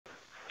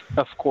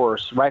Of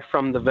course, right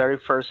from the very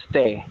first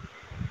day.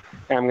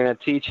 I'm going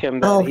to teach him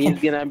that Okay. he's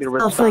going to be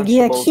So for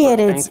your responsible for kid,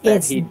 things that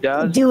it's he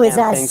does do as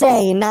and I things he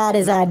say, not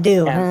as I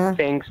do, and huh?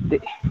 things.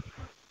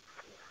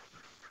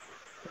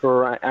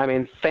 Right. I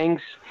mean,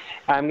 things.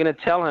 I'm going to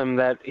tell him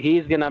that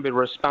he's going to be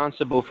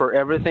responsible for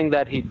everything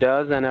that he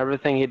does and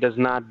everything he does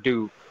not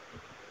do.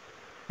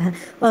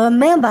 Well,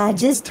 remember, I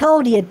just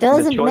told you it The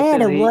doesn't choices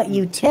matter what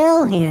you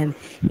tell him.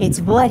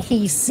 It's what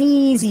he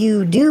sees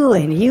you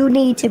doing. You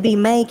need to be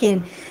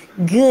making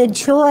good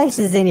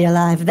choices in your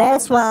life.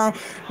 That's why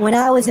when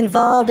I was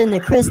involved in the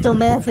Crystal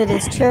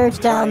Methodist Church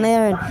down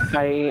there in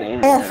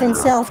I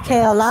South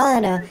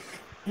Carolina,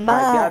 I my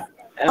got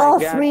I all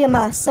got three of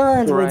my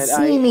sons would right.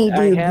 see me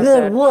I do have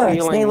good that works. They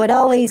feeling. would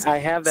always I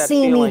have that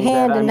see me feeling that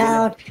handing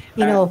out,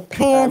 I'm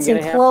pants and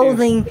gonna have to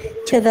clothing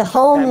to the I'm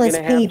homeless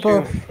gonna have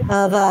people to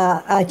of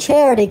a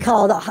charity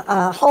called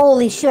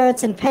Holy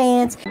Shirts and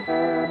Pants.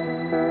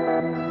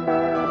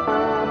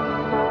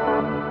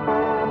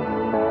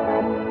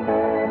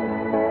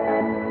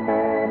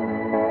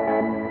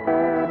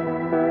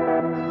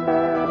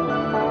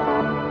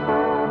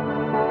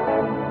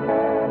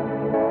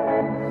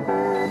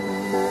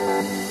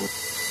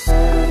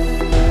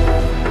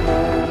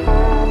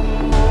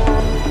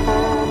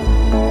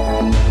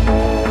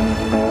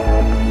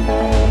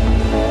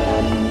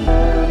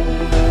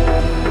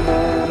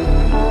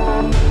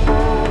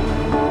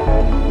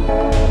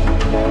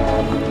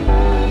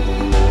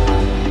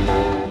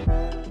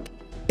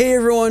 Hey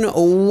everyone,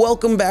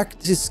 welcome back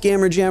to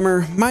Scammer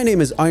Jammer. My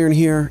name is Iron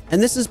here,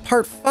 and this is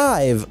part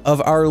 5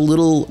 of our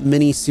little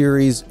mini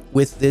series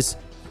with this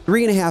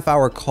 3.5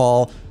 hour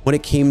call when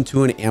it came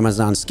to an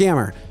Amazon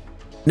scammer.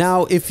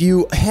 Now, if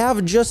you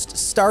have just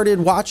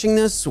started watching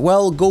this,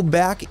 well, go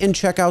back and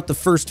check out the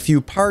first few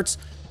parts.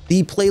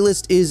 The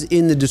playlist is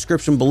in the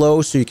description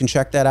below, so you can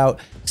check that out.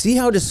 See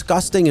how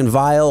disgusting and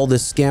vile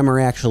this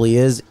scammer actually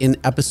is in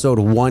episode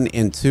 1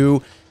 and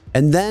 2.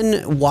 And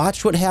then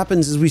watch what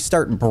happens as we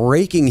start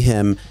breaking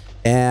him,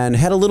 and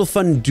had a little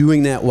fun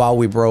doing that while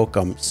we broke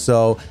him.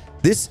 So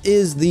this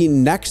is the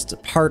next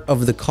part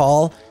of the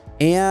call,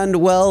 and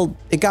well,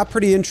 it got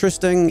pretty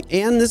interesting,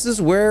 and this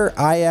is where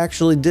I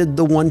actually did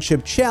the one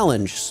chip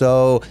challenge.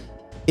 So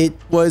it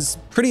was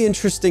pretty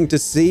interesting to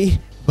see,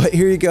 but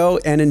here you go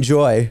and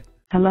enjoy.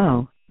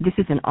 Hello, this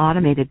is an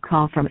automated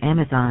call from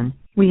Amazon.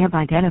 We have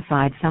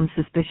identified some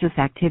suspicious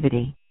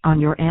activity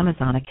on your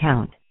Amazon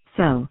account.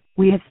 So,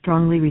 we have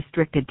strongly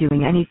restricted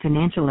doing any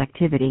financial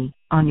activity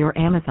on your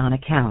Amazon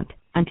account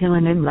until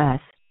and unless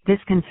this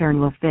concern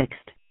will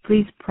fixed.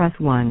 Please press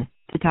 1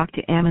 to talk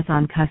to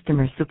Amazon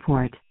customer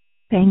support.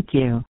 Thank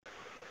you.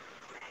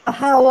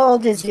 How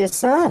old is your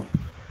son?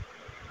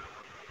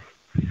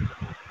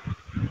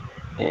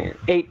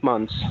 8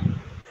 months.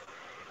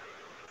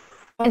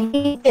 When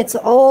he gets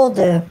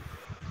older,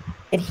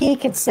 and he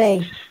could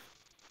say,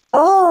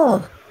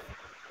 "Oh,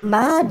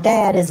 my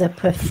dad is a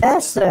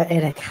professor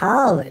at a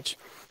college.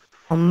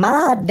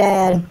 My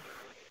dad,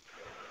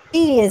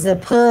 he is a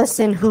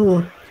person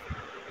who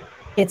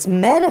gets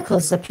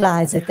medical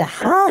supplies at the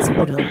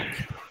hospital."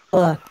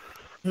 Or,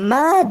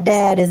 "My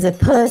dad is a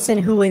person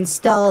who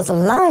installs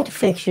light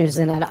fixtures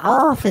in an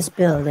office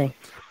building."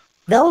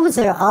 Those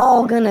are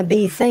all going to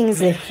be things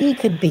that he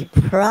could be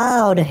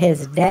proud of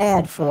his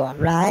dad for,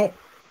 right?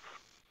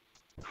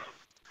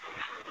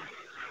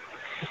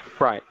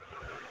 Right.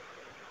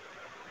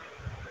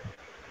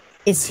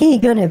 Is he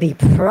going to be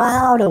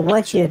proud of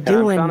what you're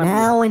doing front of you.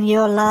 now in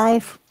your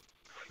life?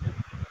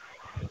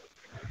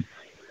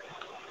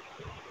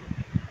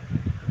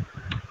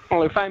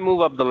 Well, if I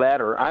move up the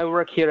ladder, I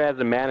work here as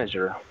a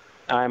manager.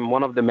 I'm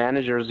one of the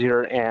managers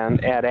here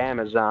and at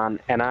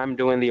Amazon, and I'm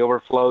doing the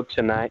overflow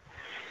tonight.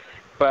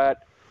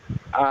 But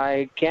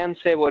I can't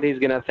say what he's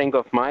going to think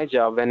of my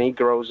job when he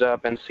grows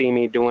up and see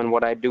me doing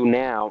what I do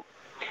now.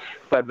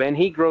 But when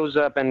he grows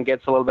up and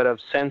gets a little bit of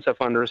sense of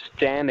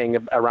understanding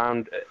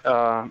around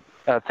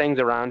things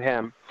around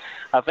him,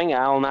 I think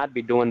I'll not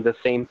be doing the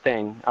same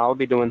thing. I'll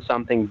be doing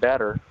something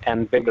better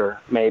and bigger,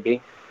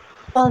 maybe.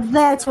 Well,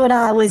 that's what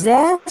I was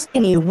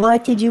asking you.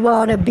 What did you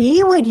want to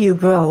be when you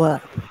grow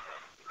up?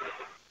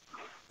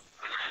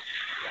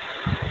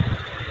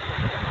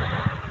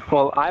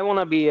 Well, I want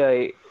to be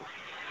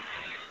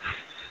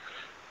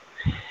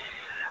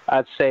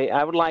I'd say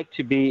I would like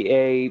to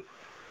be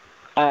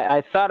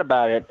I thought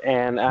about it,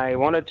 and I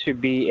wanted to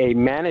be a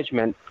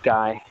management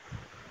guy,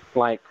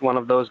 like one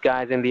of those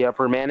guys in the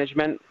upper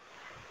management,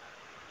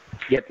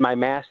 get my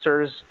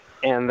master's,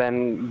 and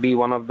then be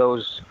one of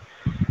those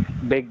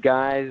big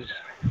guys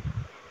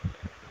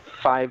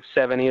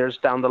 5-7 years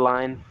down the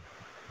line.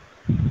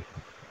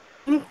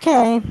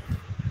 Okay.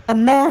 A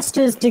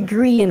master's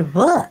degree in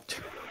what?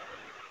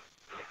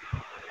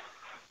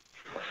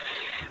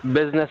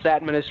 Business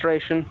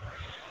administration.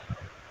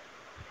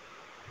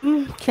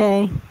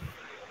 Okay.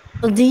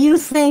 Well, do you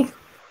think,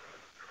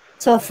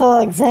 so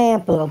for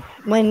example,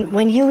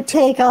 when you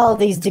take all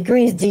these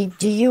degrees,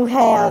 do you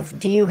have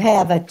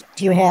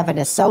an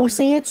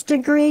associate's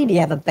degree? Do you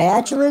have a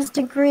bachelor's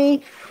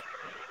degree?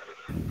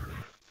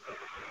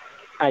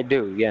 I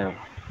do, yeah.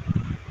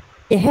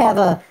 You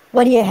have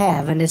what do you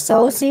have, an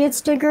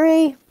associate's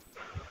degree?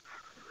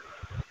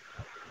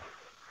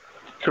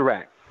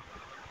 Correct.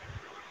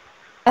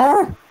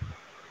 Huh?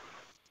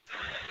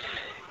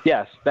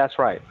 Yes, that's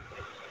right.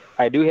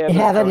 I do have You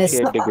an have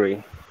associate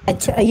degree.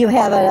 You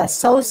have an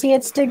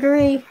associate's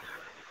degree?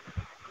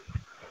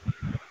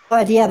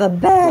 Or do you have a Right.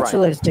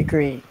 bachelor's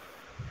degree?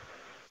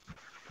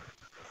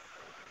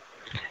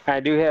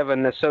 I do have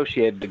an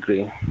associate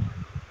degree.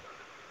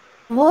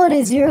 What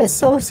is your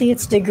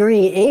associate's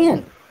degree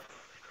in?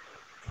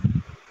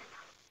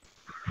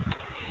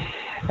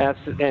 That's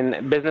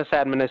in business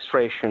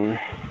administration.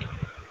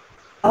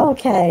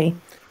 Okay.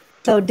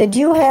 So did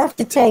you have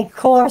to take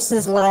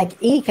courses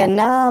like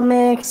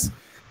economics,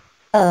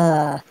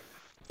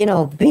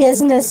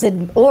 business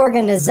and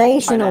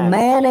organizational Finance.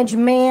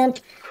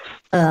 management,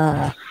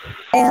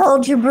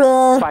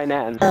 algebra?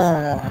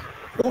 Finance.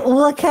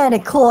 What kind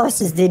of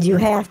courses did you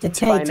have to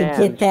take to get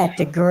Finance. that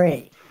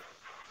degree?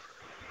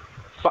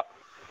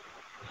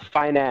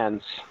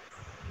 Finance.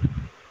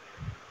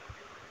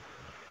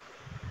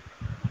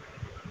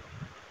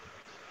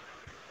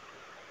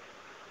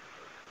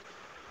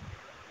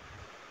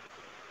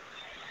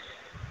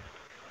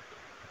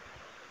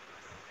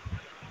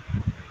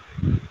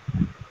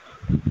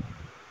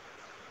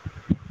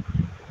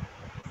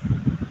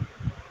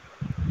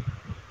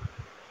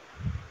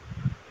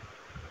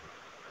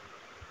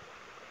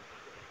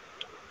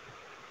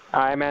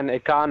 I'm an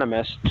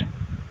economist.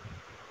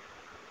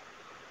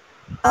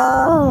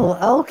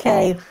 Oh,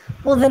 okay.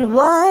 Well, then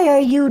why are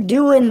you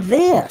doing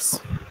this?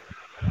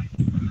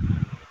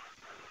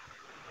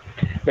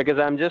 Because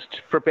I'm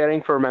just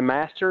preparing for my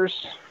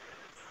master's.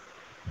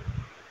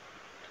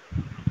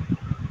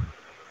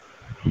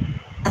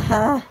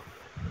 Uh-huh.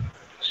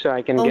 So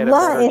I can Well, get a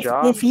better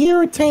job. if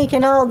you're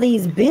taking all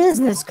these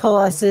business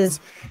courses,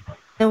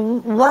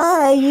 then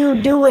why are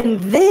you doing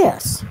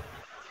this?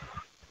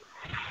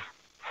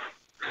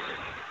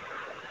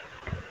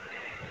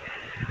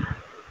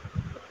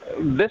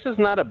 This is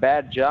not a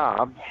bad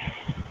job.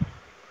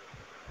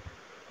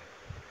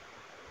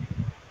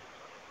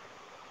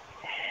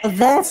 Well,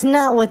 that's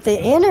not what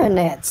the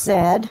internet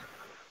said.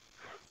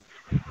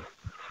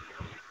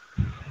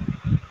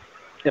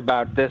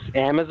 About this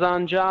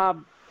Amazon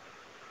job?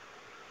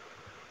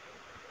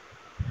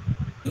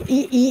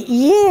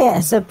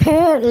 Yes,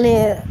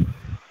 apparently,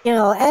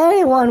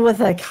 anyone with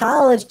a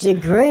college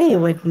degree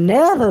would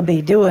never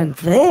be doing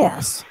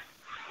this.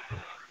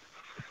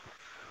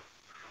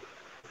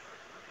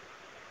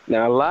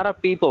 Now, a lot of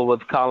people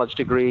with college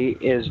degree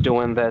is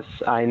doing this.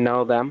 I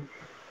know them.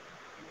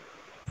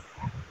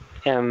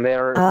 And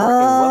they're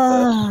working with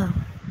us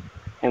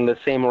in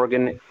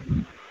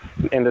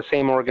the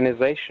same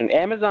organization.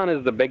 Amazon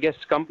is the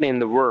biggest company in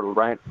the world,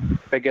 right?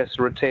 Biggest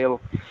retail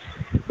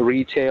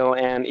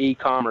and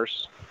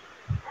e-commerce.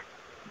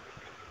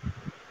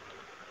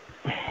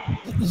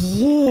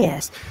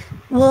 Yes.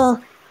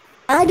 Well,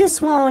 I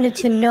just wanted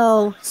to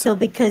know, so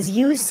because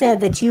you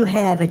said that you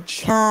have a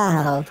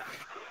child,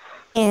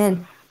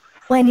 and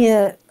when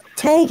you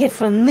take it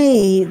from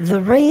me, the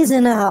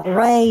reason I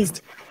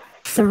raised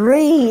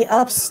 3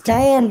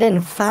 upstanding,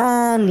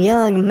 fine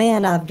young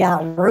men, I've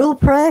got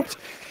Ruprecht,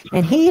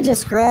 and he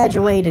just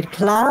graduated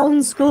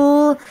clown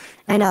school,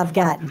 and I've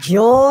got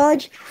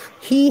George,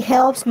 he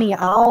helps me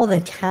all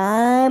the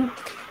time,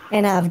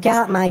 and I've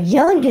got my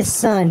youngest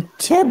son,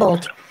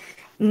 Tybalt.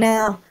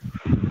 Now,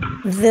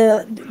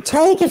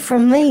 take it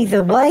from me,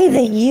 the way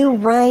that you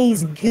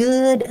raise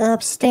good,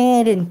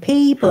 upstanding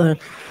people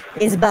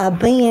is by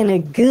being a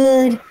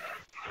good,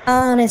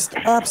 honest,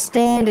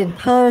 upstanding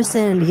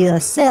person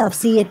yourself.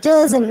 See, it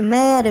doesn't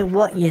matter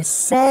what you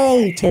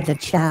say to the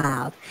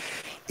child.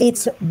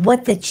 It's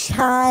what the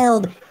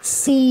child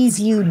sees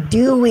you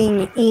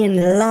doing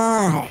in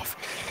life.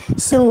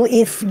 So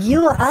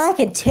I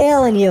could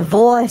tell in your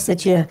voice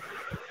that you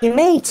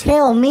may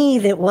tell me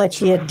that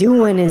what you're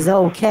doing is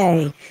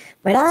okay,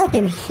 but I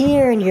can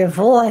hear in your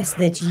voice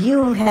that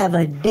you have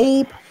a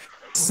deep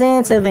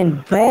sense of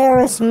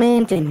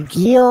embarrassment and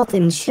guilt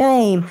and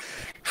shame.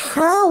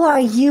 How are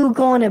you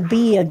going to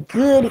be a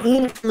good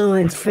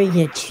influence for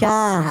your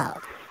child?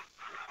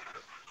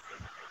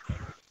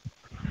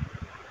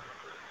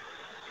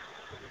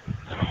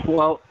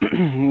 Well,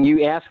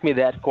 you asked me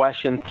that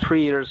question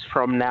 3 years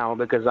from now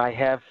because I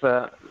have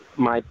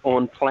my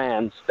own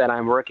plans that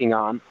I'm working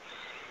on.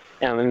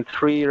 And in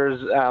 3 years,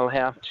 I'll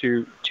have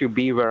to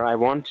be where I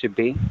want to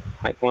be,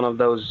 like one of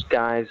those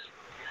guys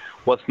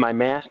with my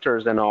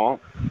masters and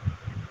all.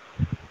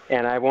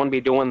 And I won't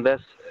be doing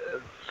this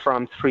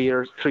from 3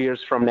 years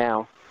from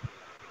now.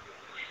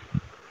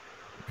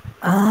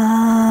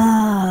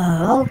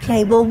 Oh,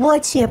 okay. Well,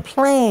 what's your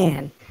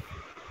plan?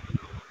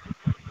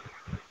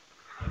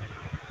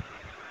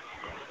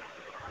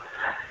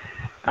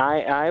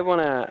 I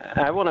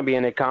wanna be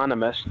an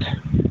economist.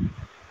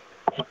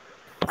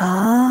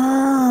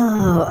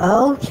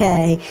 Oh,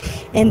 okay.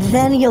 And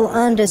then you'll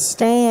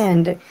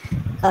understand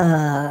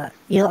a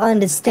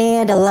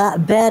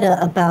lot better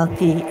about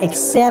the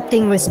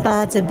accepting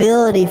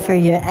responsibility for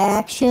your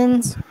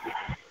actions.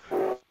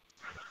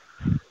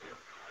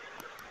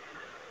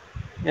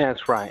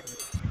 That's right.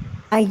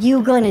 Are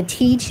you going to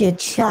teach your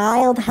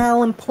child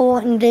how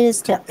important it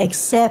is to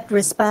accept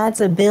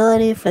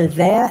responsibility for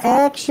their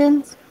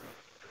actions?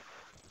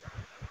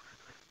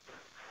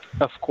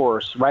 Of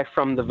course, right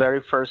from the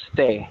very first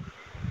day.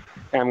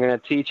 I'm going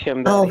to teach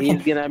him that Okay.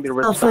 he's going to be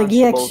So for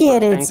your responsible for kid,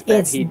 things that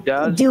it's he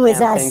does do as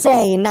and I things he,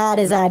 say, not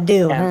as I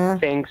do, and huh?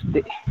 things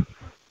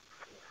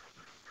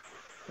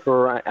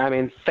right. I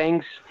mean,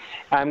 things.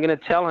 I'm going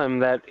to tell him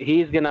that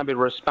he's going to be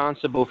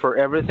responsible for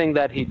everything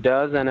that he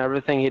does and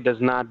everything he does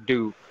not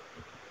do.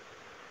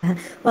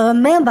 Well,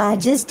 remember, I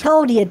just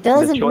told you it The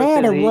doesn't choices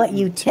matter what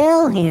you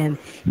tell him.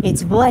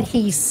 It's what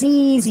he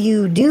sees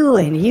you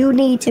doing. You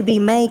need to be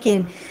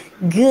making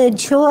good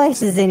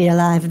choices in your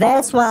life.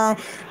 That's why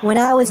when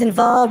I was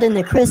involved in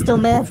the Crystal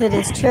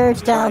Methodist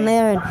Church down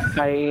there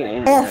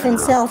in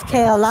South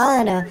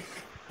Carolina,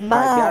 I got,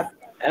 my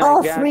I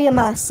all got, three of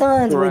my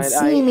sons would right.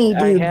 see me I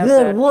do have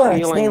good that works.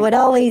 They feeling. would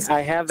always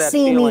I have that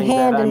see me feeling that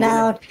handing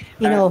out,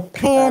 I'm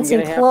pants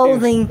and gonna have to.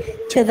 clothing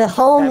to the I'm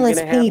homeless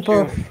gonna have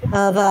people to.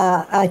 of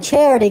a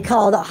charity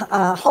called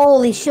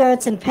Holy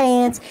Shirts and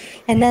Pants.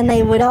 And then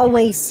they would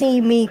always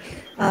see me,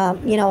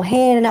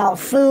 handing out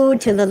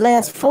food to the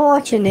less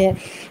fortunate.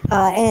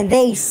 And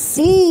they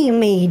see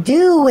me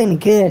doing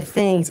good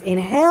things and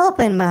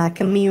helping my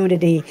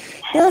community.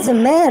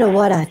 Doesn't matter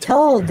what I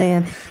told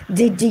them.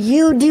 Do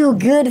you do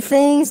good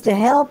things to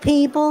help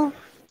people?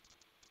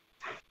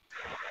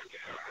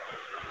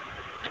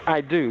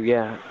 I do,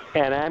 yeah.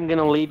 And I'm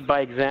gonna lead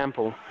by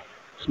example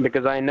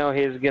because I know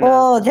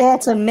Oh,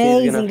 that's he's gonna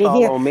amazing to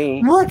hear. follow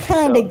me. What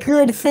kind So of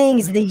good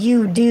things do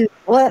you do?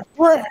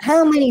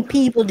 How many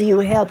people do you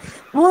help?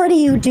 What do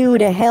you do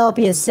to help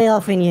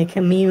yourself and your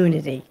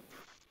community?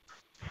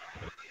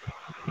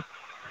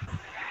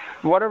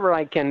 whatever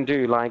I can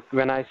do, like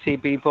when I see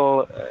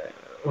people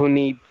who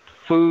need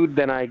food,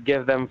 then I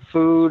give them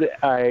food.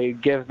 I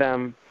give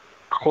them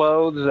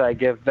clothes. I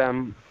give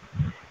them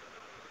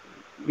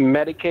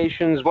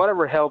medications.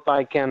 Whatever help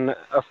I can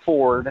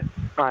afford,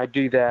 I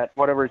do that.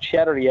 Whatever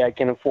charity I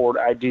can afford,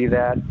 I do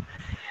that.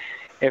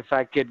 If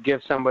I could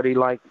give somebody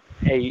like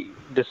a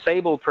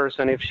disabled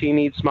person, if she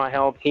needs my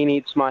help, he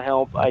needs my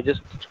help, I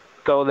just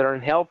go there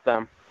and help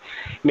them.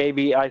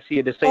 Maybe I see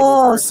a disabled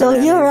Oh, person so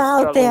and you're he's out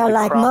struggling there to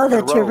like cross Mother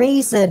the road.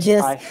 Teresa,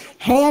 just I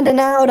handing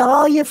out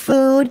all your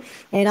food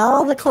and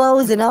all the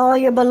clothes and all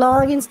your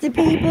belongings to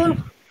people?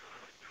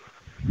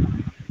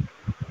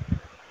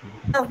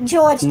 Now,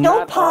 George, don't not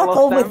all park of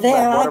over them, but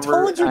there. I whatever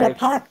told you to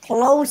park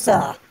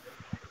closer.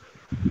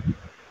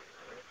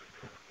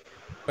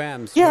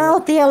 Grams, You're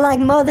out there like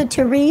Mother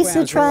Teresa Grams,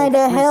 we're trying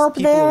like to three help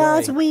people there,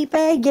 away.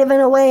 Osweepe,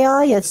 giving away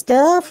all your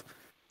stuff.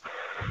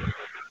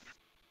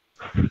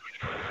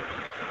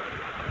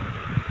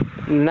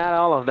 not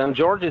all of them.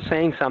 George is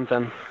saying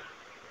something.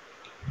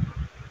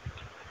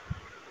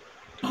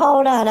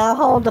 Hold on, I'll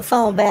hold the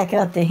phone back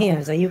up to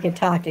him so you can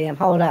talk to him.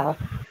 Hold on.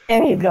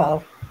 There you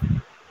go.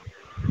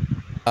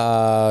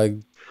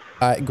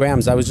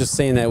 Grams, I was just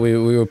saying that we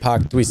were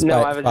parked three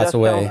No, I was spots just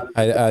away.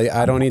 telling.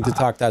 I don't need to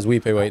talk to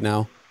Asweepe right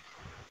now.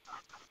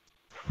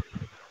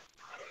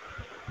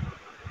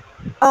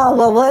 Oh,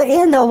 well, we're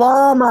in the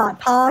Walmart I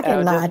parking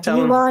was just lot. Do you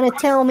telling. want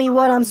to tell me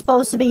what I'm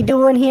supposed to be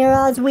doing here,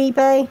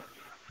 Osweepe?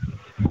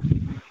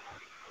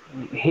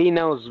 He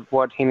knows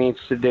what he needs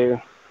to do.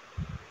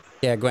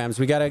 Yeah, Grams,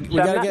 we So I'm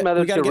not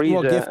Mother gotta get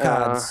more Teresa. gift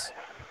cards.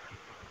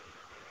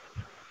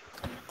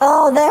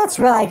 Oh, that's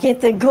right.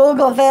 Get the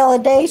Google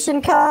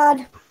validation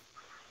card.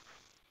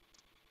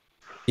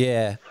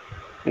 Yeah.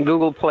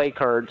 Google Play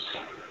cards.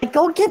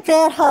 Go get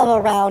that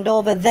hover round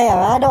over there.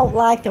 I don't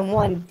like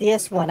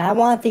this one. I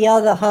want the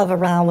other hover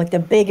round with the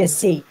bigger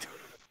seat.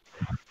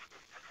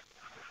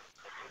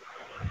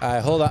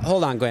 Hold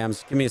on,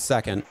 Grams. Give me a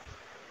second.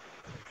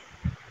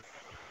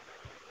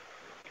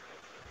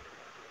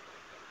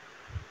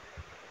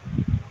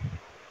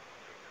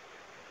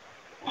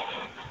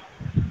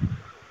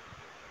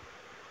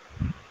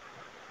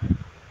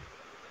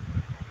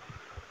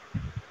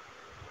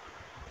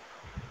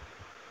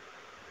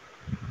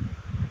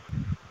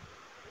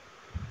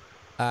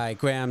 All right,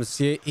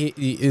 Grams.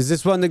 Is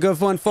this one the good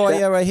one for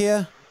you right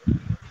here?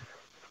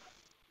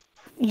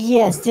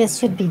 Yes, this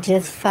should be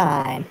just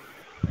fine.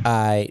 All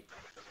right.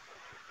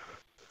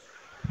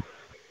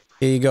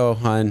 Here you go,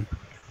 hon.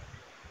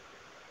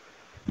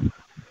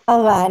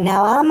 All right,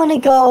 now I'm gonna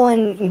go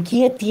and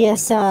get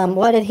this.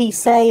 What did he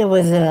say? It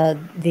was the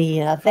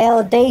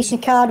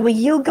validation card. Will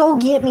you go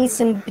get me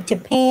some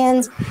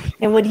Japans?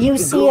 And would you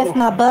see if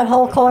my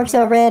butthole corks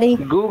are ready?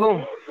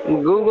 Google.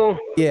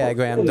 Yeah,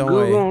 Graham, don't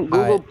worry.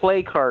 Google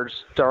Play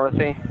cards,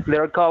 Dorothy.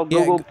 They're called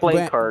Google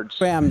Play cards.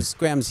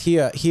 Grams,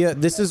 here.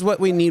 This is what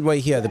we need right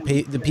here. The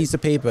piece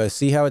of paper.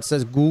 See how it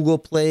says Google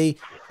Play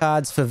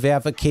cards for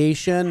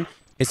verification?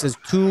 It says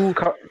for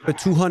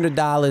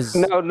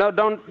 $200. No,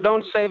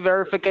 don't say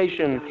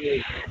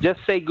verification.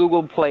 Just say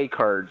Google Play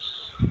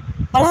cards.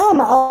 But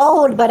I'm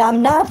old, but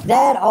I'm not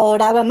that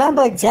old. I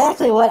remember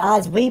exactly what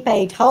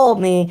Osweepe told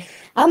me.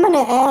 I'm gonna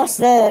ask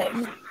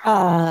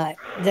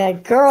the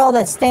girl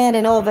that's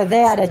standing over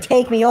there to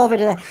take me over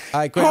to the. All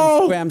right,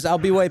 Hey, Grams, I'll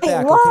be right hey,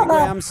 back. Okay, Walmart,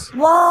 Grams?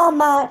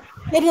 Walmart.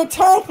 Can you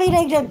take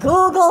me to the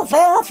Google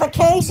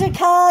verification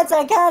cards?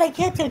 I gotta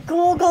get the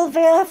Google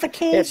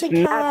verification It's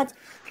not. cards.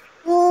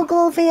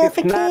 Google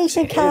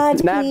verification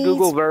cards, It's not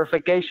Google please.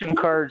 verification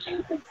cards.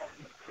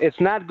 It's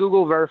not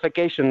Google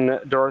verification,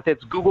 Dorothy.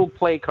 It's Google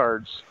Play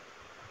cards.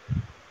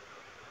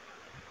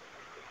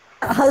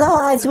 Hello,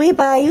 Azweep,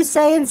 are you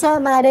saying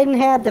something? I didn't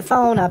have the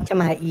phone up to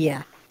my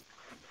ear.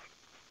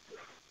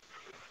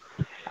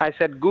 I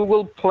said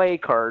Google Play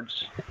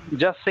cards.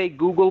 Just say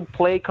Google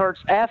Play cards.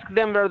 Ask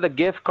them where the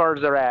gift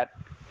cards are at,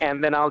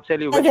 and then I'll tell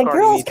you which The card you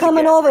girl's need to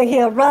coming get. over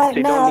here right So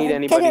you now. don't need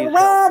anybody's Where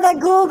are the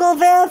Google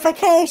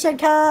verification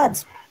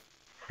cards?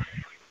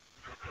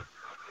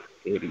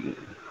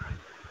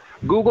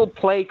 Google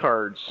Play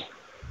cards.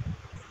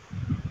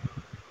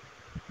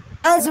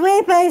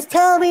 Azweep is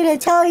telling me to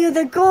tell you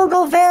the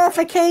Google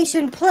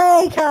verification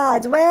play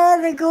cards. Where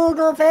are the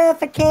Google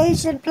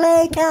verification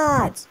play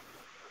cards?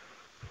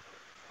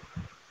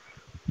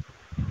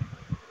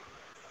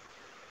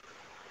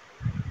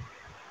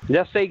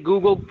 Just say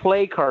Google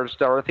Play cards,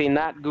 Dorothy,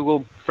 not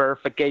Google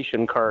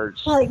verification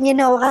cards. Well, you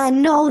know, I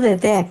know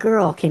that that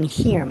girl can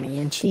hear me,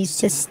 and she's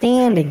just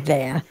standing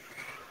there,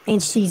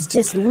 and she's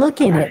just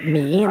looking at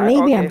me, and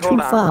maybe Okay, I'm too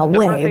hold on. far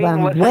away, Dorothy, but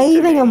I'm listen to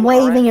waving me, and all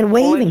waving right? and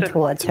waving Listen-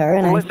 towards her,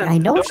 and listen, I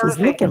know she's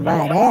Dorothy, looking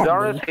right at me.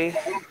 Dorothy,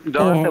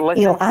 And,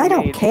 listen you know, I to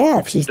don't me. care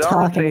if she's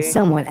talking to Dorothy.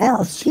 someone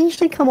else. She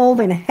should come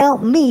over and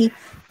help me.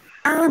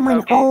 I'm an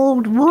Okay.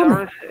 old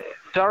woman.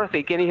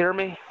 Dorothy, can you hear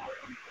me?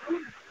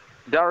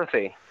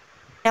 Dorothy.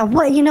 Now,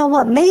 what? You know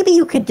what? Maybe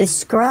you could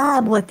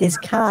describe what this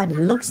card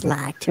looks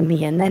like to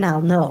me, and then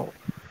I'll know.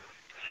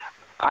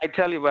 I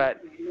tell you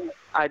what.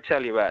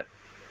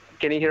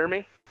 Can you hear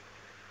me?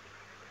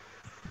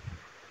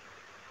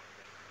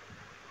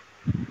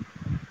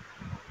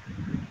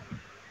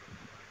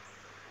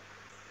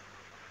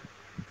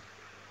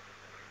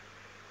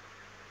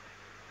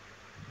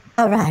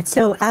 All right,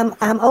 so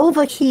I'm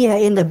over here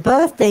in the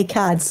birthday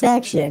card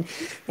section,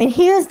 and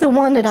here's the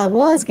one that I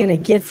was gonna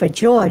get for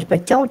George,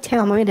 but don't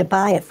tell me to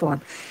buy it for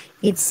him.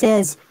 It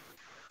says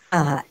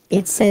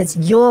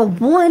you're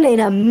one in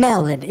a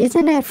melon.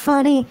 Isn't that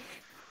funny?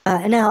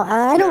 Now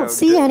I don't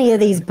see any of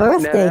these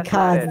birthday that's not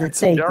cards it. that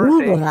say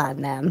Dorothy. Google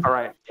on them. All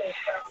right.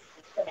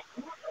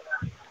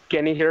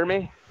 Can you hear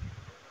me?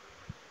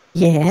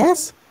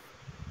 Yes.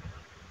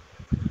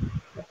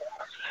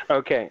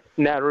 Okay.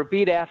 Now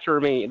repeat after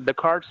me. The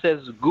card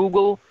says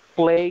Google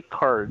Play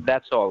card.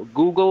 That's all.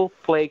 Google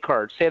Play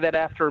card. Say that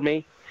after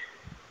me.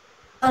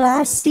 Well,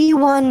 I see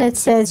one that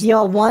says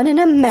you're one in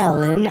a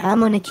melon. I'm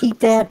going to keep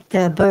that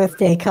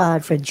birthday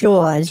card for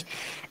George.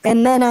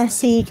 And then I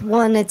see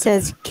one that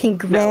says,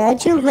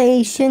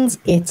 congratulations,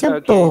 it's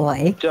a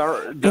boy.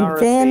 Dorothy.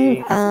 And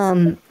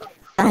then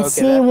I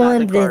see that's not one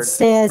the that card.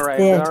 says All right,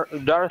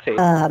 that Dorothy.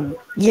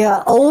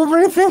 you're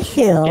over the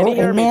hill. Can you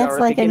hear And me, that's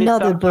Dorothy? like Can you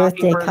another stop talking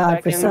birthday for a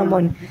card for second?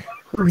 someone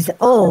who's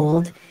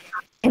old.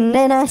 And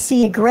then I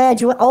see a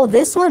graduate. Oh,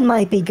 this one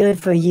might be good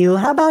for you.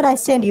 How about I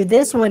send you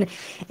this one?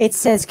 It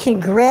says,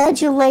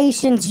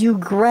 congratulations, you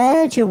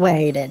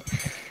graduated.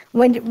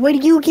 When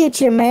you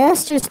get your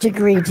master's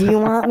degree, do you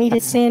want me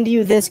to send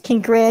you this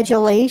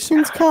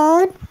congratulations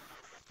card?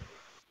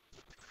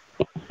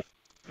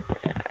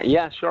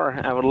 Yeah, sure.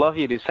 I would love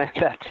you to send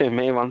that to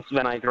me when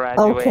I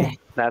graduate. Okay.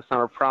 That's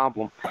not a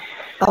problem.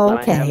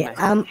 Okay,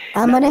 I'm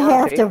gonna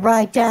have to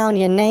write down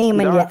your name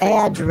and your Dorothy.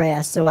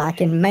 address so I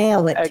can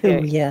mail it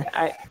to you.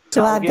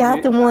 So I'll I've give got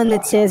you- the one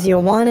that says you're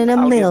one in a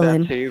I'll give that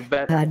million. to you,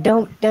 but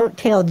Don't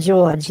tell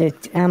George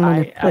that I'm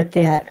gonna put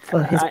that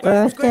for his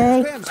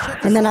birthday,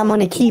 and then I'm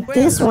gonna keep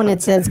this one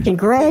that says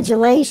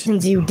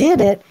congratulations, you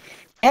did it.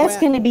 That's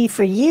gonna be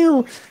for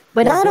you.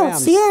 But I don't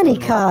see any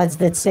cards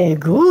that say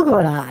Google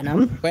on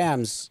them.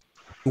 Grams,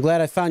 I'm glad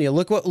I found you.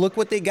 Look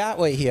what they got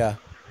right here.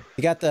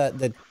 They got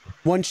the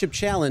one chip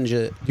challenge.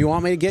 Do you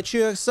want me to get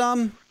you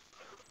some?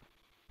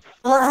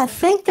 Well, I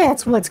think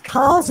that's what's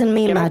causing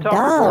me Can I my talk to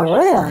George?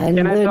 diarrhea, and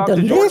Can I they're talk to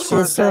George for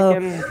a delicious. So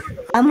second?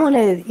 I'm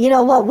gonna, you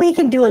know what? We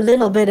can do a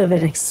little bit of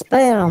an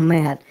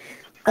experiment.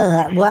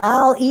 Well,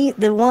 I'll eat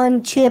the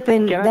one chip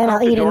and Can I then talk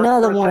I'll to eat George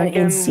another for a one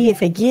and second? see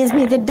if it gives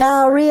me the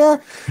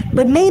diarrhea.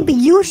 But maybe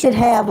you should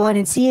have one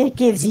and see if it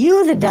gives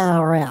you the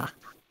diarrhea.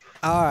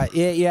 All right,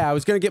 yeah. I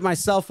was gonna get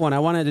myself one. I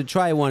wanted to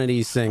try one of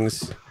these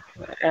things.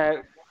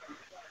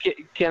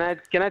 Can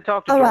I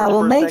talk to All George right, well,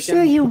 for a make second?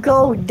 sure you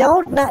go.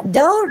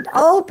 Don't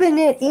open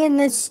it in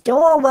the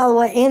store while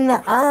we're in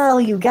the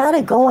aisle. You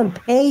gotta go and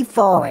pay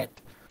for it.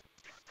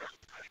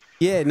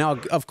 Yeah, no,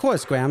 of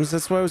course, Grams.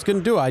 That's what I was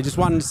gonna do. I just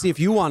wanted to see if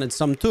you wanted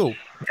some too.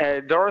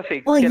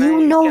 Dorothy, Well, can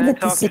you I, know can I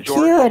that the talk to George?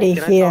 security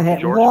Can I here talk to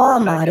at George for a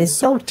Walmart second? is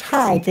so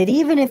tight that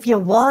even if you're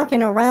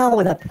walking around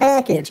with a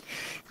package,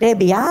 they'd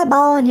be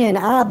eyeballing you and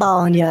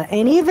eyeballing you.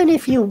 And even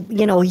if you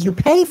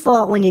pay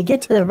for it when you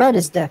get to the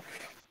register,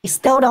 you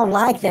still don't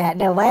like that.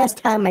 The last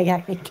time I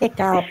got kicked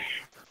out,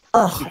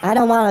 I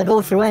don't want to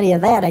go through any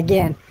of that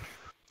again.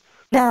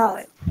 Now,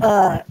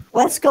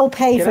 let's go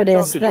pay Can for I talk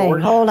this to thing.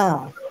 George? Hold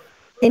on.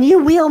 Can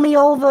you wheel me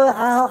over?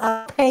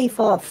 I'll pay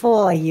for it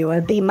for you.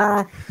 It'd be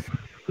my.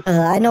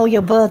 I know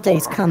your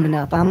birthday's coming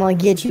up. I'm gonna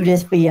get you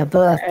this for your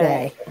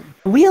birthday.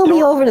 Wheel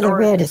me over to the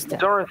register.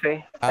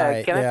 Dorothy,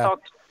 Alright, can I yeah.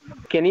 talk?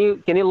 Can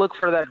you look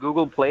for that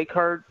Google Play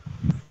card?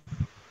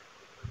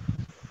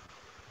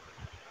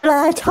 But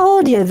I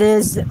told you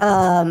there's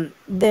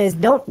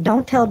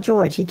don't tell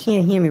George, he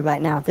can't hear me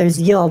right now.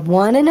 There's your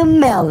one in a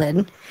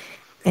melon,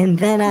 and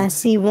then I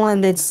see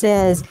one that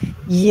says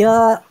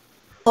you're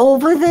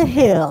over the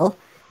hill.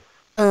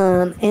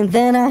 And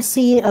then I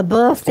see a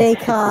birthday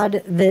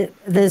card that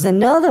there's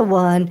another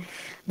one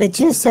that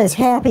just says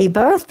happy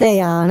birthday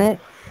on it,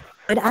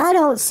 but I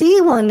don't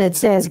see one that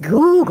says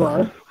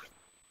Google.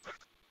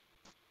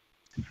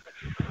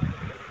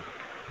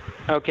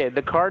 Okay,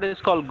 the card is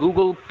called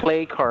Google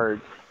Play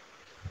card.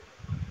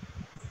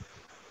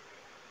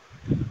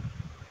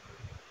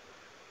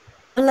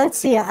 Let's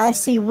see. I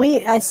see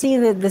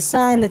the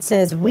sign that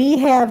says we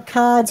have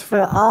cards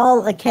for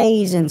all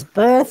occasions: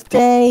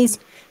 birthdays,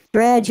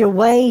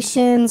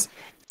 graduations,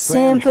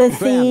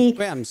 sympathy,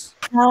 Grams.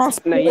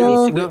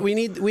 hospital. We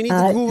need the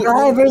Google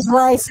driver's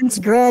license,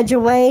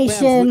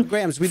 graduation.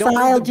 Grams, we don't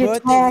filed need the your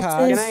birthday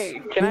cards.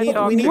 taxes. Can I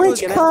talk?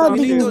 Which card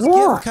do you those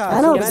want? gift cards.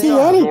 I don't Can I see talk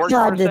to any George for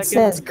card a that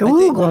second? says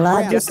Google.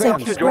 I just said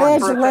Grams, George for a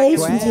second.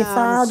 congratulations, you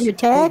filed your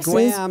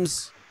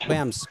taxes.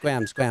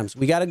 Grams.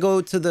 We gotta go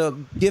to the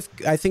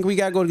gift. I think we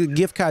gotta go to the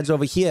gift cards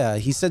over here.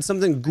 He said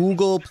something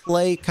Google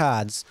Play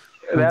cards.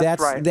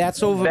 That's right.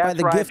 That's over by That's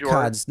the right, gift George.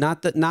 cards,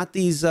 not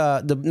these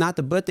not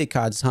the birthday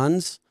cards,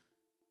 Huns.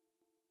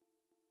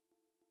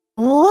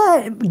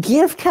 What?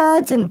 Gift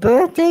cards and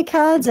birthday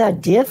cards are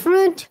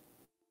different?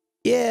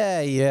 Yeah.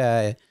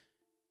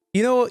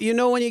 You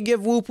know when you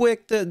give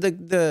Whoopwick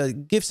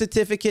the gift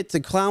certificate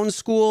to clown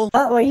school?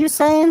 What, were you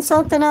saying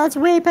something else,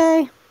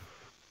 Weepy?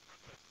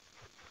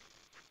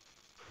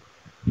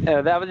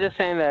 That was just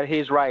saying that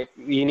he's right.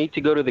 You need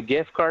to go to the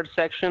gift card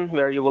section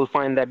where you will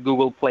find that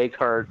Google Play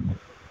card.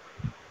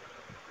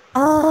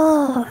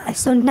 Oh,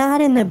 so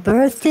not in the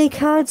birthday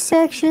card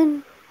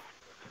section?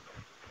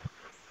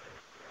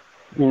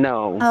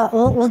 No.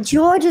 Well,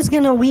 George is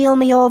going to wheel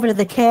me over to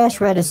the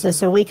cash register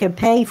so we can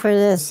pay for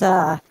this.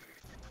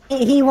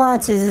 He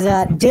wants his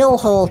dill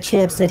hole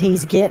chips that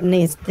he's getting.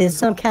 There's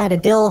some kind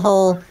of dill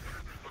hole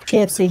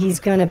chips that he's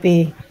going to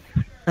be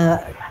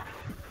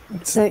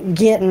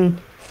getting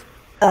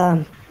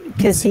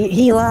because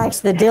he likes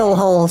the dill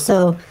hole.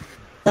 So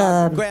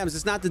Grams,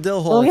 it's not the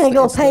dill hole. we're going to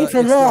go it's pay the- for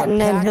it's that, the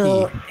and then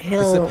Packy.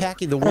 he'll It's the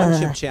Packy, the one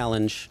chip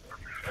challenge.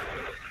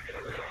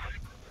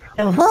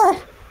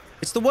 What?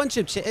 It's the one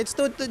chip. It's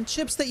the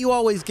chips that you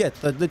always get.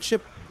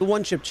 The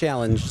one chip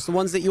challenge. It's the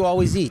ones that you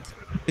always eat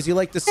because you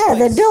like the spice.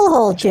 Yeah, the dill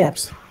hole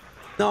chips.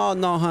 No,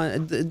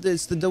 hon.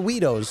 It's the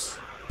Doritos.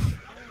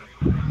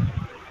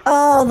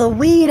 Oh, the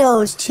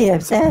Weedos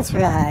chips. That's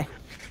right.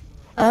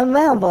 I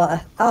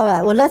remember. All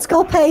right. Well, let's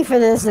go pay for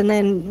this, and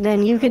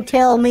then you can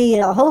tell me.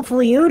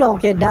 Hopefully, you don't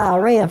get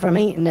diarrhea from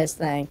eating this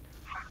thing.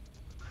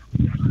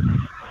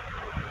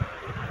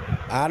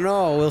 I don't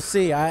know. We'll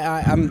see.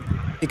 I'm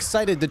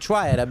excited to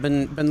try it. I've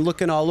been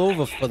looking all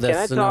over for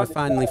this, and I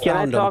finally Can I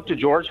found talk them.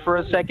 to George for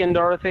a second,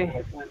 Dorothy?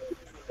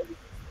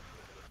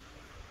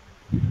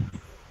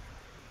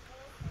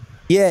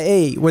 Yeah.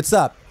 Hey, what's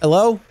up?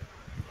 Hello.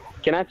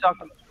 Can I talk?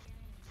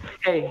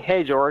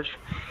 Hey, George.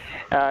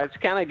 It's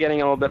kind of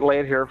getting a little bit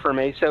late here for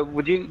me. So,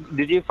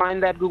 did you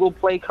find that Google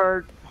Play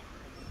card?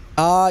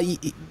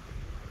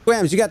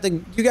 Grams, you got the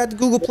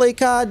Google Play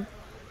card?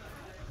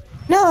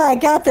 No, I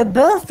got the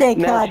birthday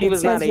No, card she that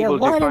was not says you're able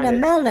to one in find a it.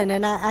 melon,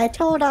 and I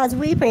told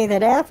Osweepy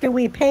that after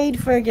we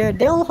paid for your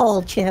dill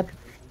hole chip,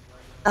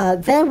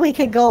 then we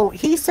could go.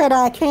 He said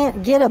I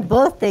can't get a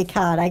birthday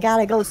card. I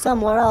gotta go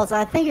somewhere else.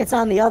 I think it's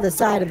on the other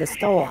side of the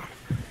store.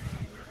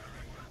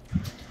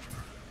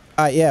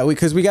 Yeah,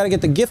 because we got to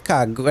get the gift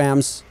card,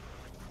 Grams.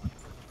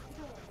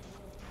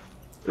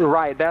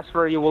 Right, that's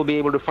where you will be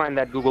able to find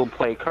that Google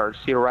Play card.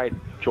 So you're right,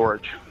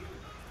 George.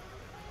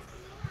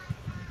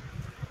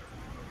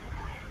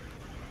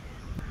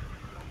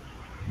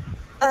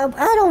 I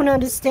don't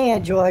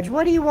understand, George.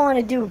 What do you want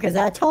to do? Because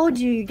I told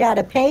you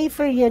gotta pay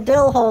for your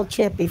dill hole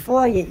chip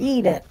before you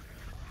eat it.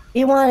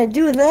 You want to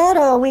do that,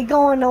 or are we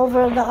going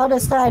over the other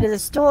side of the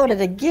store to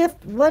the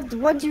gift?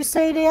 What'd you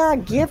say they are?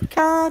 Gift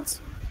cards?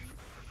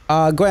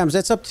 Grams,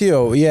 that's up to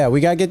you. Yeah,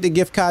 we gotta get the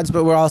gift cards,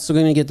 but we're also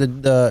gonna get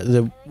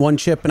the one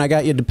chip, and I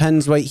got your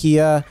Depends right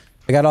here.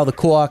 I got all the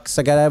corks.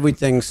 I got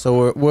everything,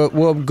 so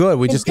we're good.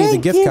 We just need the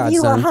gift cards They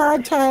give you a then.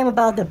 hard time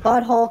about the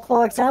butthole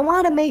corks. I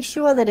want to make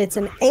sure that it's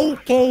an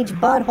 8-gauge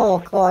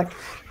butthole cork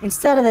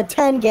instead of the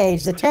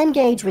 10-gauge. The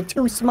 10-gauge was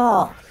too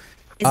small.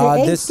 Is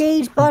it this-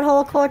 8-gauge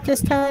butthole cork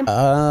this time?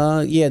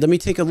 Yeah, let me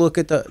take a look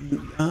at the,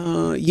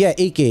 yeah,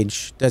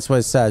 8-gauge. That's what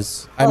it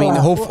says. I mean,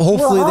 Well,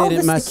 hopefully all they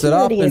didn't the mess it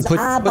up security and is put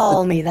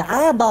eyeball the, me. The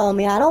eyeball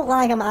me. I don't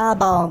like them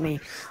eyeball me.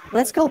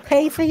 Let's go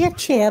pay for your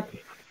chip,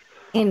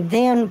 and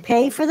then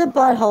pay for the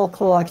butthole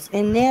corks,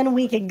 and then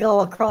we could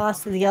go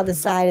across to the other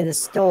side of the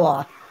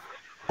store.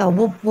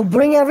 We'll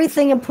bring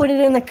everything and put it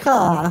in the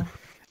car,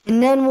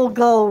 and then we'll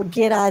go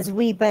get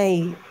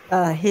Osweep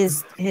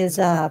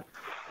validation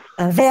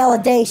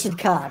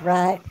card,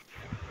 right?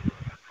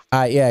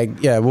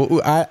 Yeah.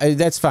 Well,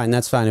 that's fine.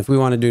 That's fine. If we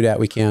want to do that,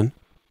 we can.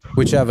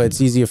 Whichever,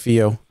 it's easier for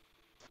you.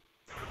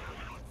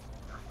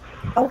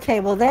 Okay,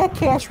 well, that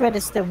cash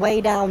register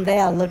way down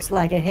there looks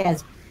like it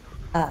has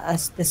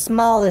the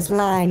smallest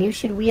line. You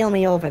should wheel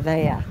me over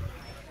there.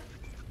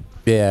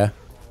 Yeah. All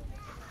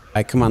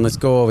right, come on. Let's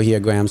go over here,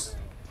 Grams.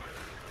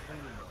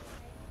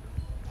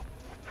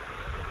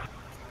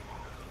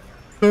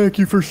 Thank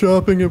you for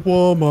shopping at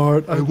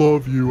Walmart. I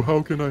love you.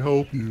 How can I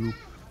help you?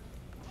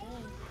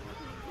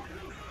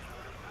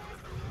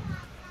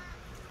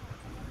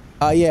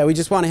 Yeah, we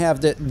just want to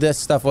have this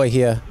stuff right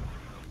here.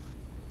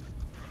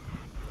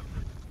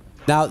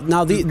 Now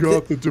You've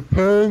got the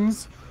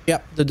Depends.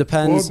 Yep, the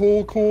Depends.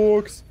 Butthole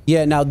corks.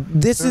 Yeah, now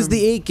this is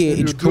the 8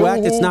 gauge,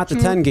 correct? It's not the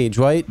 10 gauge,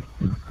 right?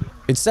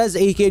 It says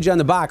 8 gauge on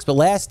the box, but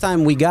last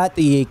time we got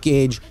the 8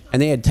 gauge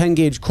and they had 10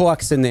 gauge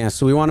corks in there,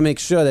 so we want to make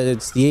sure that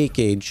it's the 8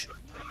 gauge.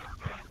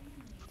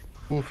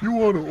 Well, if you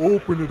want to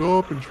open it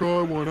up and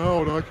try one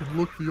out, I can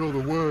look the other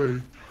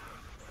way.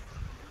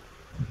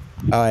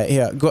 All right,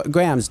 here,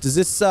 Grams. Does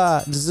this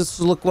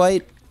look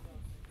white?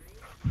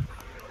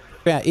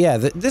 Yeah,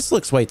 this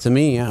looks white to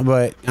me,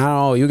 but I don't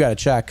know. You gotta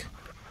check.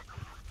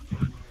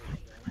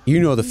 You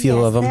know the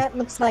feel of them. That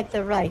looks like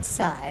the right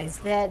size.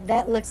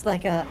 That looks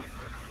like a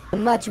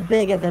much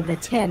bigger than the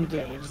 10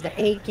 gauge. The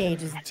 8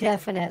 gauge is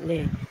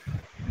definitely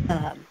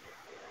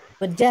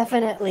would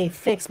definitely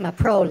fix my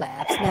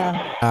prolapse.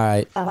 Now, all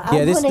right.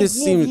 Yeah,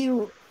 this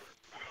seems.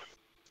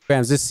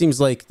 Grams, this seems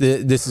like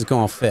this is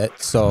gonna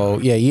fit. So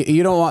yeah,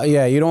 you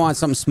don't want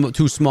something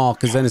too small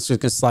because then it's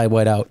just gonna slide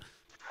right out.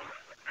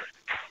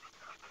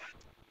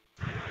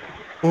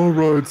 All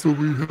right, so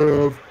we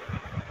have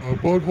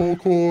butthole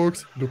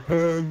corks,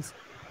 Depends,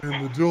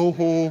 and the dill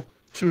hole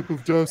chip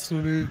of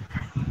destiny.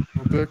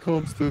 That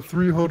comes to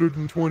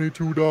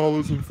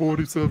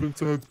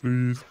 $322.47,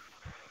 please.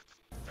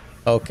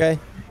 Okay.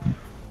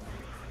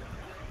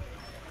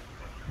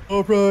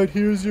 All right,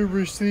 here's your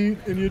receipt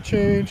and your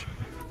change.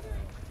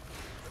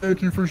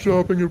 Thank you for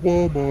shopping at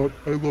Walmart.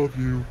 I love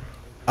you.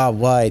 All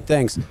right,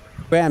 thanks.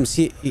 Grams,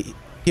 here,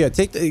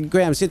 take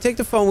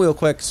the phone real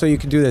quick so you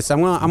can do this.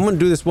 I'm gonna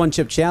do this one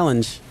chip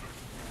challenge.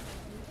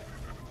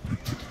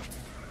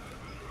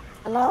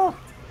 hello?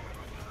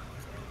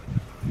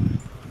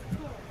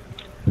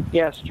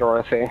 Yes,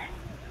 Dorothy.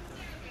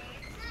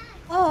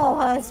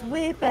 Oh,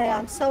 Sweepy,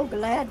 I'm so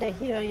glad to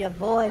hear your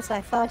voice.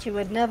 I thought you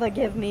would never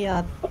give me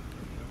up.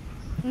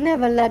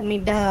 Never let me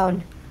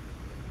down.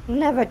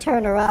 Never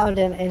turn around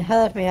and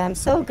hurt me. I'm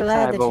so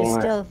glad that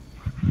you're still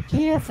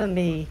here for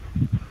me.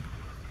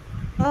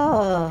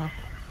 Oh,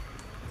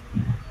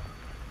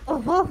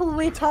 what were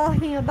we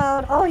talking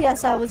about? Oh,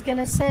 yes, I was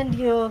gonna send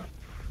you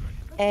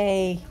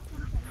a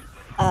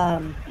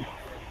congratulations.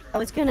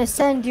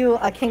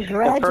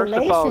 First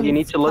of all, you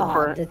need to look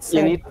for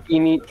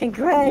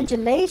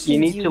congratulations. You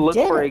need to look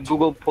for a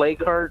Google Play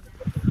card.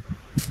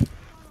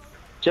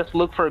 Just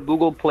look for a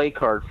Google Play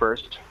card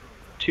first.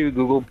 To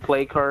Google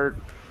Play card.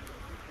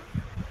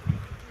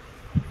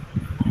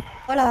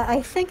 Well,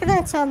 I think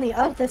that's on the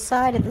other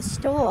side of the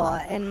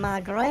store, and my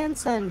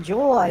grandson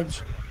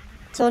George.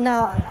 So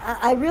now,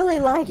 I really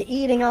like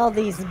eating all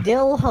these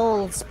dill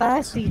hole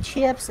spicy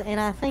chips, and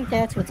I think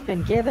that's what's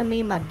been giving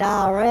me my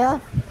diarrhea.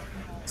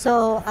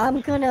 So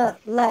I'm gonna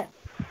let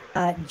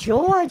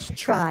George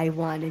try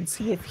one and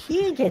see if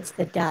he gets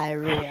the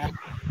diarrhea.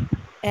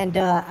 And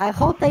I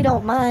hope they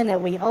don't mind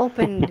that we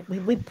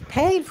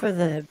paid for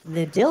the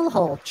dill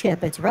hole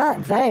chip. It's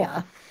right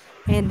there.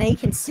 And they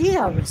can see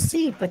our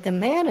receipt, but the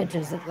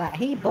manager's like,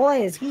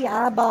 is he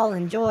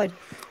eyeballing George?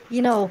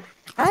 You know,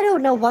 I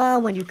don't know why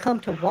when you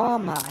come to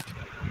Walmart,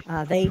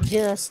 they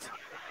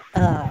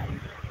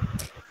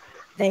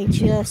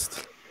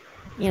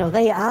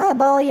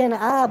eyeball you and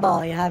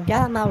eyeball you. I've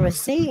got my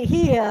receipt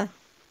here,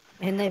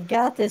 and they've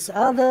got this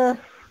other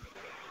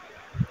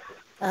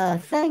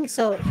thing.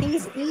 So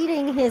he's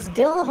eating his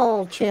dill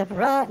hole chip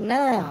right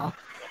now.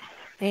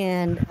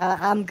 And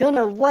I'm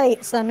gonna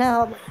wait. So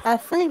now I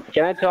think.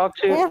 Can I talk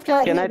to? After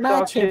I can eat I my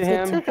talk chips, to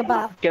him? it took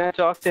about Can I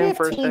talk to him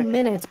for a 15 second?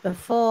 minutes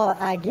before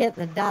I get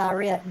the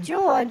diarrhea.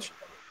 George,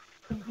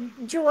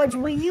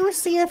 will you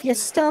see if your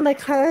stomach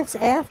hurts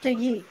after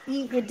you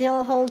eat your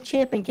dill hole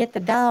chip and get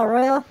the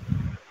diarrhea?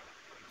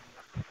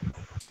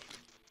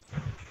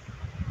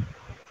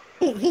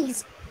 He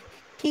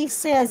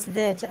says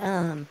that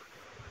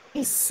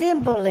he's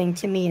symboling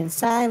to me in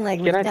sign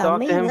language. Can I now, talk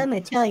to him? Let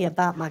me tell you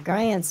about my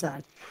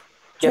grandson.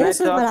 Can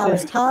This I is talk what to I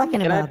was him?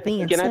 talking about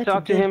being Can I such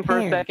talk a to good him for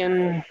a parent.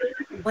 second?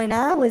 When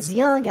I was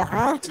younger,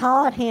 I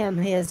taught him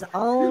his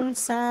own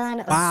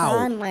sign of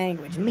sign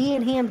language. Me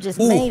and him just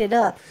made it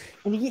up.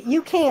 And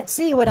you can't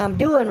see what I'm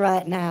doing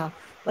right now,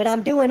 but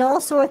I'm doing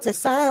all sorts of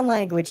sign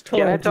language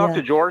towards you. Can I talk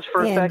to George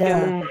for a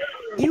second?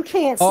 You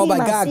can't see Oh my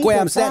my God, secret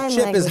Grams, that sign chip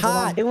is language that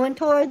hot. I'm doing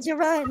towards you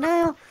right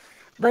now,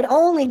 but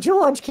only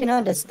George can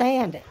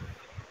understand it.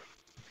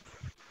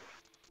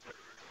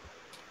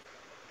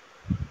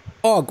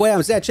 Oh,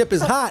 Grams, that chip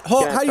is hot.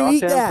 Can I How do you talk eat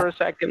to him that? for a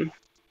second?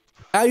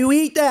 How you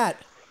eat that?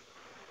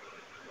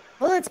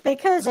 Well, it's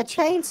because I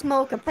chain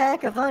smoke a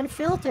pack of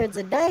unfiltereds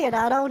a day and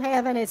I don't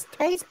have any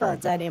taste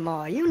buds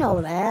anymore. You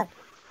know that.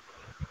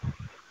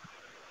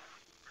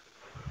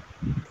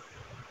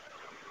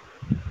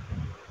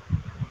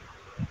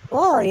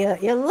 Oh,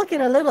 you're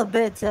looking a little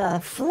bit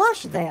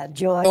flush there,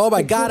 George. Oh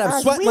my God, I'm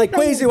sweating like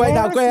crazy right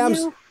now,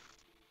 Grams.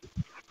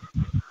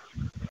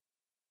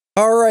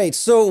 All right,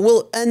 so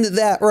we'll end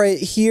that right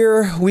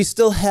here. We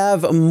still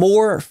have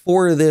more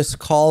for this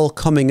call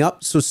coming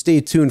up, so stay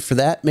tuned for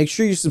that. Make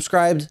sure you're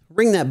subscribed,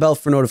 ring that bell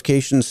for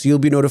notifications so you'll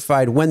be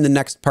notified when the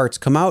next parts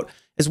come out,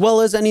 as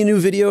well as any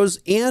new videos,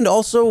 and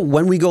also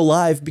when we go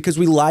live, because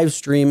we live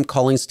stream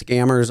calling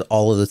scammers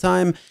all of the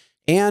time.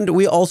 And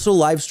we also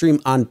live stream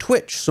on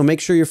Twitch, so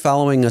make sure you're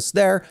following us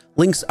there.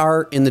 Links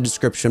are in the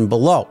description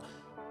below.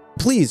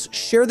 Please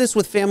share this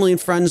with family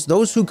and friends,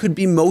 those who could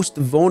be most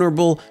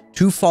vulnerable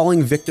to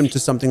falling victim to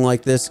something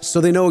like this, so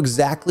they know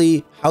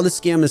exactly how the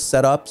scam is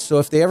set up. So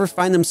if they ever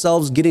find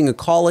themselves getting a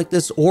call like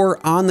this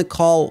or on the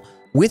call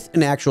with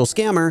an actual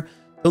scammer,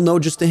 they'll know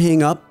just to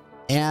hang up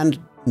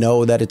and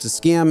know that it's a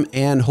scam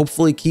and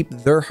hopefully keep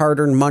their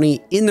hard-earned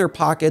money in their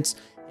pockets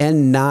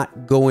and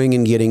not going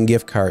and getting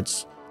gift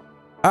cards.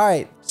 All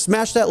right,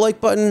 smash that like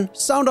button,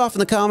 sound off in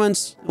the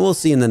comments, and we'll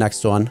see you in the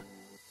next one.